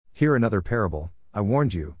Hear another parable. I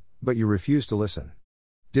warned you, but you refused to listen.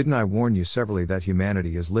 Didn't I warn you severally that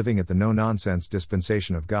humanity is living at the no-nonsense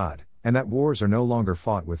dispensation of God, and that wars are no longer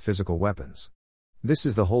fought with physical weapons? This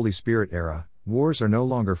is the Holy Spirit era. Wars are no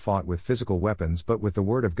longer fought with physical weapons but with the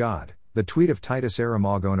Word of God. The tweet of Titus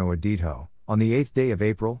Aramagono Adito, on the 8th day of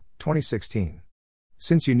April, 2016.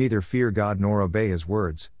 Since you neither fear God nor obey His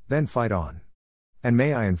words, then fight on. And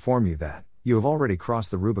may I inform you that, you have already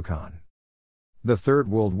crossed the Rubicon. The Third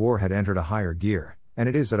World War had entered a higher gear, and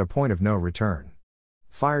it is at a point of no return.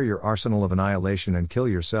 Fire your arsenal of annihilation and kill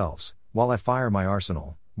yourselves, while I fire my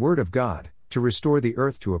arsenal, Word of God, to restore the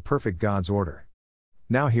earth to a perfect God's order.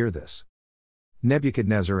 Now hear this.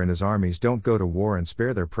 Nebuchadnezzar and his armies don't go to war and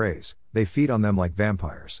spare their praise, they feed on them like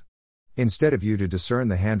vampires. Instead of you to discern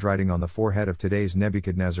the handwriting on the forehead of today's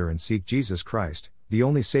Nebuchadnezzar and seek Jesus Christ, the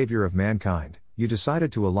only Savior of mankind, you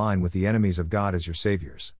decided to align with the enemies of God as your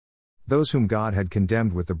saviors. Those whom God had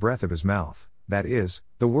condemned with the breath of His mouth, that is,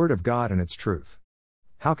 the Word of God and its truth.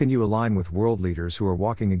 How can you align with world leaders who are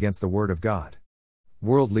walking against the Word of God?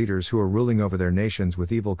 World leaders who are ruling over their nations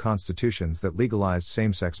with evil constitutions that legalized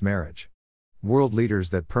same-sex marriage. World leaders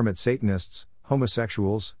that permit Satanists,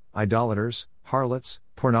 homosexuals, idolaters, harlots,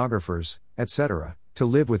 pornographers, etc., to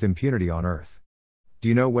live with impunity on earth. Do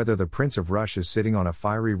you know whether the Prince of Rush is sitting on a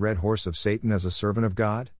fiery red horse of Satan as a servant of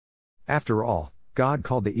God? After all, God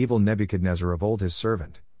called the evil Nebuchadnezzar of old His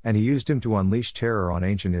servant, and He used him to unleash terror on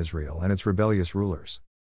ancient Israel and its rebellious rulers.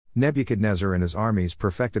 Nebuchadnezzar and his armies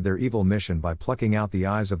perfected their evil mission by plucking out the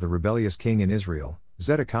eyes of the rebellious king in Israel,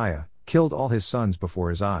 Zedekiah, killed all his sons before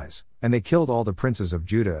his eyes, and they killed all the princes of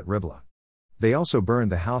Judah at Riblah. They also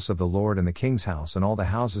burned the house of the Lord and the king's house and all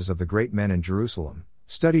the houses of the great men in Jerusalem.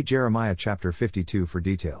 Study Jeremiah chapter 52 for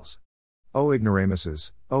details. O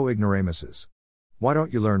ignoramuses, O ignoramuses! Why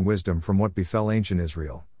don't you learn wisdom from what befell ancient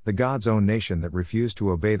Israel, the God's own nation that refused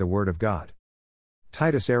to obey the word of God?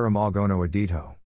 Titus Aramagono Adito.